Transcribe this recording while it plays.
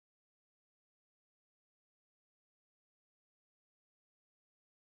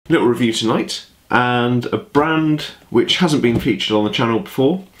little review tonight, and a brand which hasn't been featured on the channel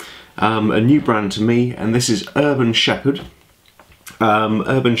before, a new brand to me, and this is Urban Shepherd.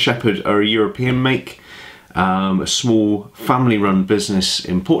 Urban Shepherd are a European make, a small family-run business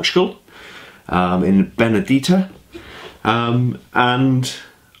in Portugal, in Benedita, and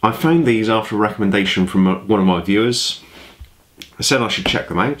I found these after a recommendation from one of my viewers. I said I should check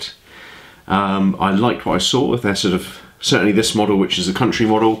them out. I liked what I saw. They're sort of, certainly this model, which is a country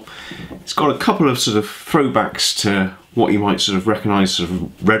model, it's got a couple of sort of throwbacks to what you might sort of recognise sort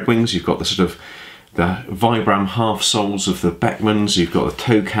of Red Wings. You've got the sort of the Vibram half soles of the Beckmans, you've got the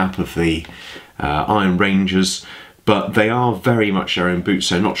toe cap of the Iron Rangers, but they are very much their own boots.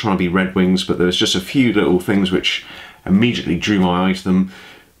 They're not trying to be Red Wings, but there's just a few little things which immediately drew my eye to them.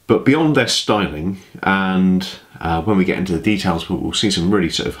 But beyond their styling, and when we get into the details, we'll see some really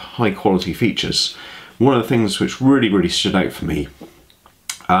sort of high quality features. One of the things which really stood out for me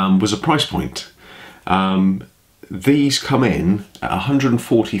was a price point. These come in at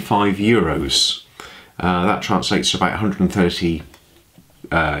 145 euros. That translates to about 130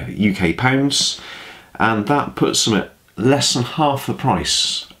 UK pounds, and that puts them at less than half the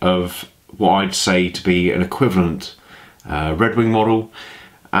price of what I'd say to be an equivalent Red Wing model,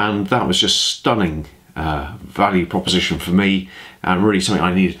 and that was just stunning value proposition for me, and really something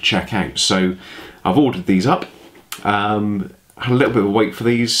I needed to check out. So I've ordered these up. Had a little bit of a wait for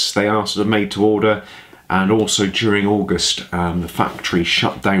these. They are sort of made to order, and also during August the factory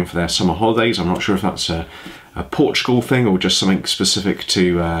shut down for their summer holidays. I'm not sure if that's a Portugal thing or just something specific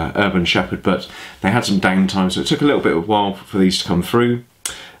to Urban Shepherd, but they had some downtime, so it took a little bit of a while for these to come through,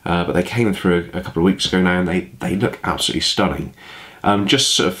 but they came through a couple of weeks ago now, and they look absolutely stunning.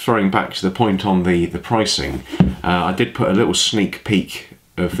 Just sort of throwing back to the point on the pricing, I did put a little sneak peek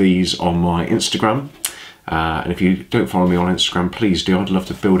of these on my Instagram, and if you don't follow me on Instagram, please do. I'd love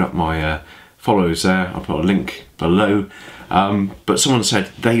to build up my followers there. I'll put a link below. But someone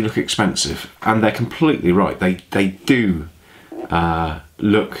said they look expensive, and they're completely right. They do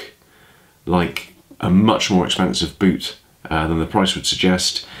look like a much more expensive boot than the price would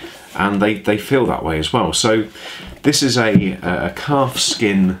suggest, and they feel that way as well. So this is a calf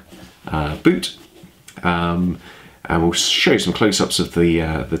skin boot, and we'll show you some close-ups of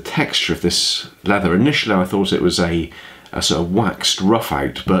the texture of this leather. Initially I thought it was a sort of waxed rough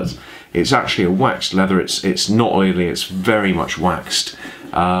out, but it's actually a waxed leather. It's not oily, it's very much waxed.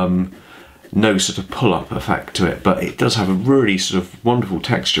 No sort of pull-up effect to it, but it does have a really sort of wonderful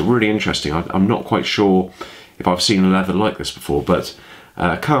texture, really interesting. I'm not quite sure if I've seen a leather like this before, but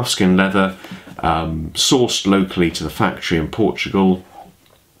calfskin leather, sourced locally to the factory in Portugal.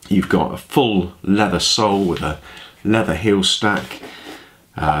 You've got a full leather sole with a leather heel stack,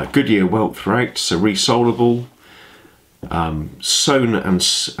 Goodyear welt throughout, so resolable, sewn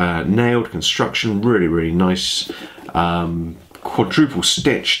and nailed construction, really nice, quadruple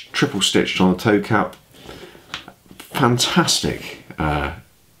stitched, triple stitched on the toe cap, fantastic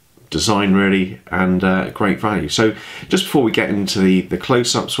design really, and great value. So just before we get into the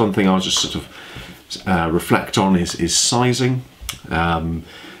close-ups, one thing I'll just sort of reflect on is sizing.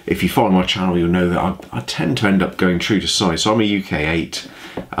 If you follow my channel, you'll know that I tend to end up going true to size. So I'm a UK 8.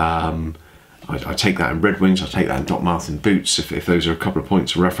 I take that in Red Wings, I take that in Doc Martin boots, if those are a couple of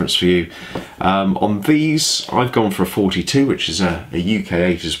points of reference for you. On these, I've gone for a 42, which is a UK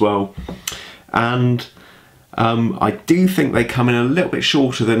 8 as well. And I do think they come in a little bit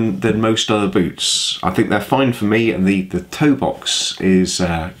shorter than most other boots. I think they're fine for me, and the toe box is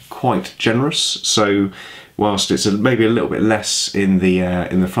quite generous. So whilst it's maybe a little bit less in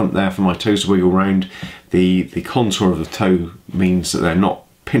the front there for my toes to wiggle around, the contour of the toe means that they're not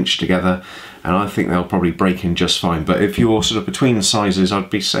pinched together, and I think they'll probably break in just fine. But if you're sort of between the sizes, I'd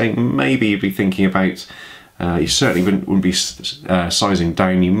be saying maybe you'd be thinking about, you certainly wouldn't be sizing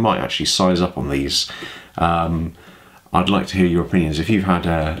down, you might actually size up on these. I'd like to hear your opinions. If you've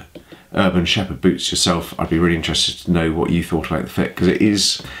had Urban Shepherd boots yourself, I'd be really interested to know what you thought about the fit, because it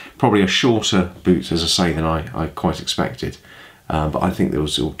is probably a shorter boot, as I say, than I quite expected, but I think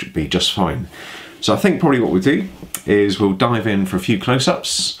those will be just fine. So I think probably what we'll do is we'll dive in for a few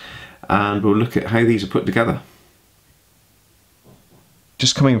close-ups, and we'll look at how these are put together.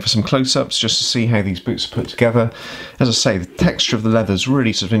 Just coming in for some close-ups just to see how these boots are put together. As I say, the texture of the leather is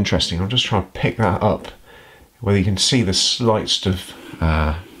really sort of interesting. I'm just trying to pick that up, whether you can see the slight sort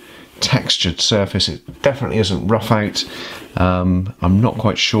of textured surface. It definitely isn't rough out. I'm not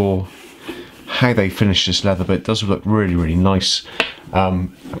quite sure how they finish this leather, but it does look really nice.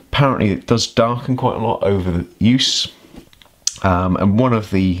 Apparently it does darken quite a lot over the use, and one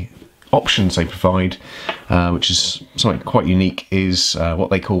of the options they provide, which is something quite unique, is what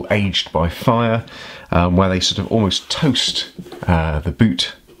they call aged by fire, where they sort of almost toast the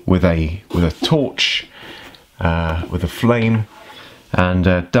boot with a torch, with a flame,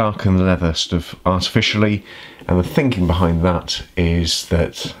 and darken the leather sort of artificially. And the thinking behind that is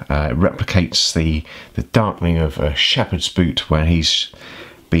that it replicates the darkening of a shepherd's boot, where he's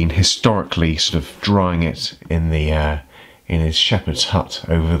been historically sort of drying it in his shepherd's hut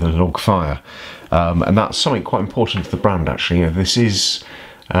over the log fire. And that's something quite important to the brand, actually. You know, this is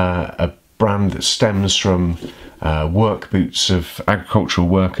a brand that stems from work boots of agricultural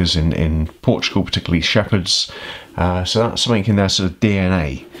workers in Portugal, particularly shepherds. So that's something in their sort of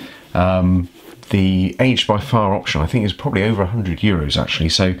DNA. The aged by fire option, I think, is probably over €100 actually,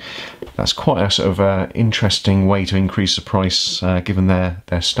 so that's quite a sort of interesting way to increase the price, given their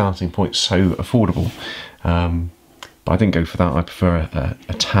starting point so affordable. But I didn't go for that. I prefer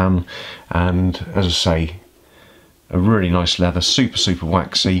a tan, and as I say, a really nice leather, super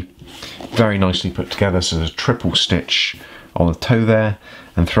waxy, very nicely put together. So there's a triple stitch on the toe there,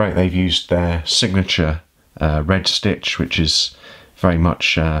 and throughout they've used their signature red stitch, which is very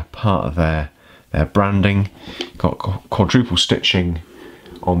much part of their branding. Got quadruple stitching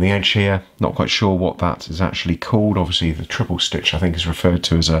on the edge here. Not quite sure what that is actually called. Obviously the triple stitch I think is referred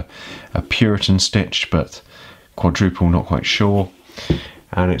to as a Puritan stitch, but quadruple, not quite sure.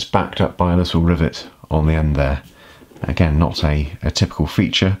 And it's backed up by a little rivet on the end there. Again, not a typical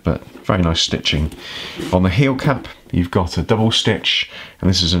feature, but very nice stitching. On the heel cap you've got a double stitch, and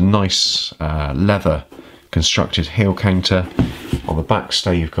this is a nice leather constructed heel counter. On the back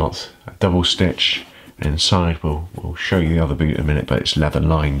stay you've got a double stitch, and inside we'll show you the other boot in a minute, but it's leather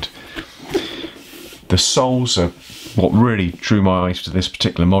lined. The soles are what really drew my eyes to this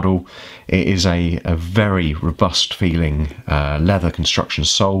particular model. It is a very robust feeling leather construction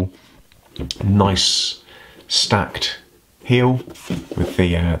sole. Nice stacked heel with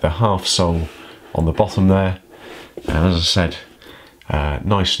the half sole on the bottom there, and as I said,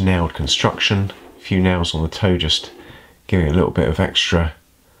 nice nailed construction. A few nails on the toe, just giving it a little bit of extra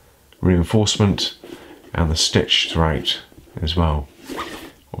reinforcement, and the stitch throughout as well.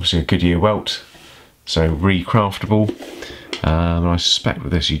 Obviously a Goodyear welt, so recraftable. And I suspect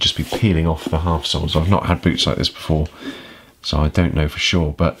with this you'd just be peeling off the half soles. I've not had boots like this before, so I don't know for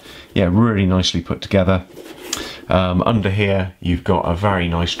sure, but yeah, really nicely put together. Under here you've got a very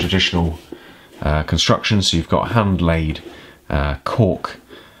nice traditional construction, so you've got hand laid cork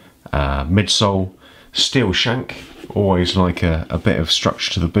midsole, steel shank, always like a bit of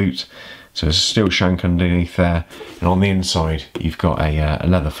structure to the boot. So there's a steel shank underneath there, and on the inside you've got a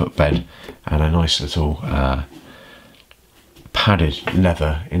leather footbed and a nice little padded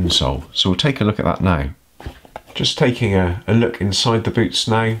leather insole. So we'll take a look at that now. Just taking a look inside the boots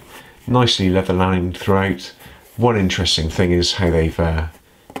now, nicely leather lined throughout. One interesting thing is how they've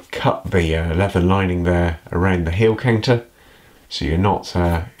cut the leather lining there around the heel counter, so you're not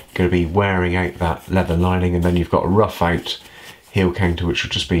going to be wearing out that leather lining, and then you've got a rough out heel counter, which will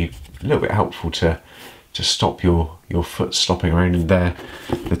just be a little bit helpful to stop your foot slopping around in there.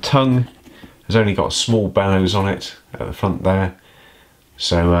 The tongue has only got a small bellows on it at the front there,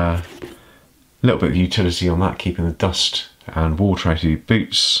 so a little bit of utility on that, keeping the dust and water out of your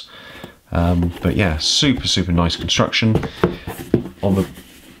boots. But yeah, super nice construction. On the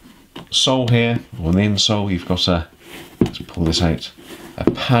sole here, on the insole, you've got let's pull this out, a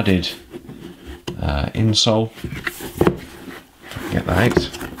padded insole. Get that out.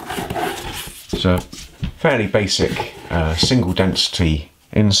 So fairly basic single density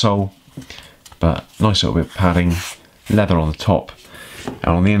insole, but nice little bit of padding, leather on the top, and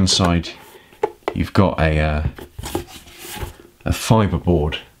on the inside you've got a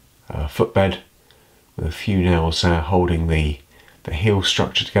fiberboard footbed with a few nails holding the heel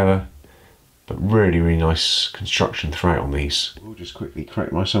structure together. But really nice construction throughout on these. I'll just quickly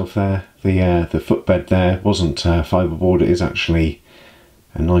correct myself there. The footbed there wasn't fiberboard, it is actually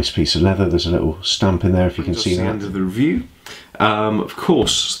a nice piece of leather. There's a little stamp in there if you can see that. That's the end of the review. Of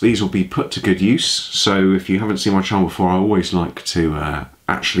course, these will be put to good use, so if you haven't seen my channel before, I always like to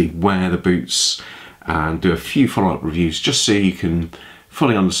actually wear the boots and do a few follow-up reviews, just so you can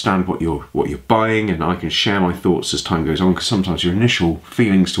fully understand what you're buying, and I can share my thoughts as time goes on, because sometimes your initial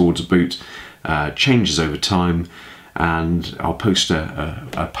feelings towards a boot changes over time. And I'll post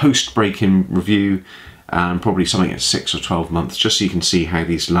a post break-in review, and probably something at 6 or 12 months, just so you can see how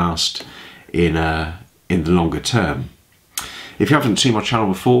these last in the longer term. If you haven't seen my channel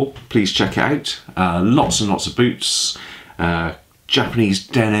before, please check it out. Lots and lots of boots, Japanese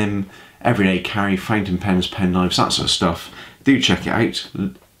denim, everyday carry, fountain pens, pen knives, that sort of stuff. Do check it out.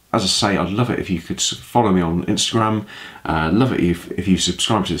 as I say, I'd love it if you could follow me on Instagram. Love it if you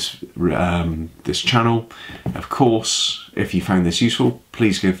subscribe to this channel. Of course, if you found this useful,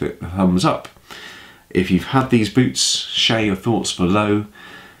 please give it a thumbs up. If you've had these boots, share your thoughts below,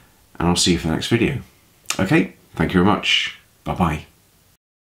 and I'll see you for the next video. Okay, thank you very much. Bye bye.